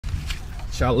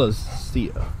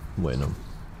Shalacia. Bueno.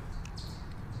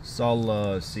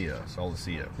 Salacia.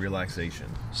 Relaxation.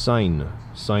 Sino.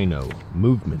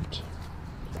 Movement.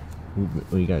 Oh,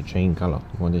 you got a chain color.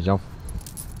 You want this off?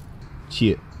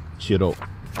 Chiro.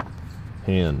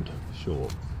 Hand. Sure.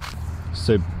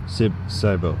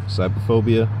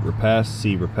 Cybophobia. Repast.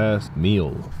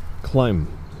 Meal. Clims.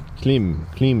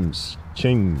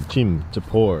 Chim. To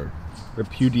pour.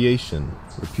 Repudiation.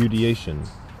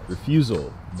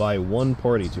 Refusal by one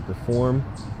party to perform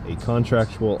a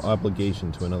contractual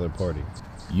obligation to another party.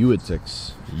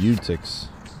 Eutics.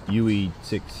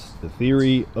 The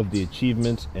theory of the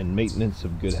achievement and maintenance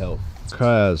of good health.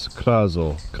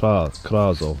 Krasal.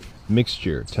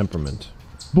 Mixture, temperament.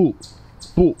 Bu.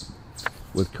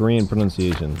 With Korean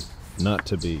pronunciation, not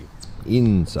to be.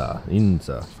 Insa.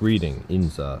 Greeting.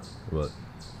 Insa. What?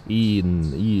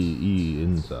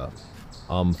 Insa.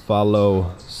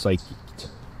 Omphalopsychite.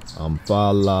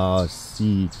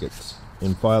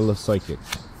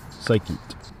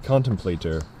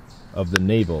 Contemplator of the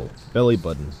navel, belly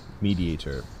button,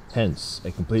 mediator. Hence,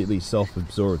 a completely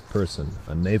self-absorbed person,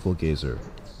 a navel gazer.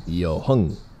 Yo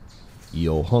hung.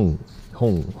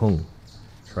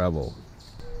 Travel.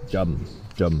 Jum,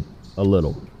 a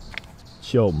little.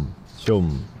 Chum,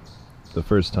 the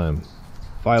first time.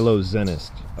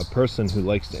 Philoxenist, a person who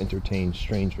likes to entertain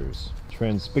strangers.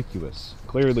 Conspicuous,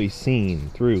 clearly seen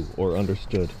through or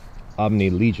understood.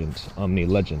 Omnilegent,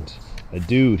 a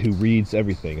dude who reads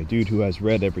everything, a dude who has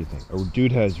read everything, a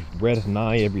dude has read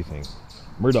nigh everything.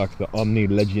 Murdoch, the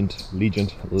Omnilegent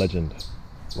legend.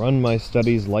 Run my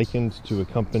studies likened to a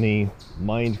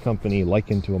mind company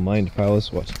likened to a mind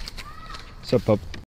palace. What? Sup, pup?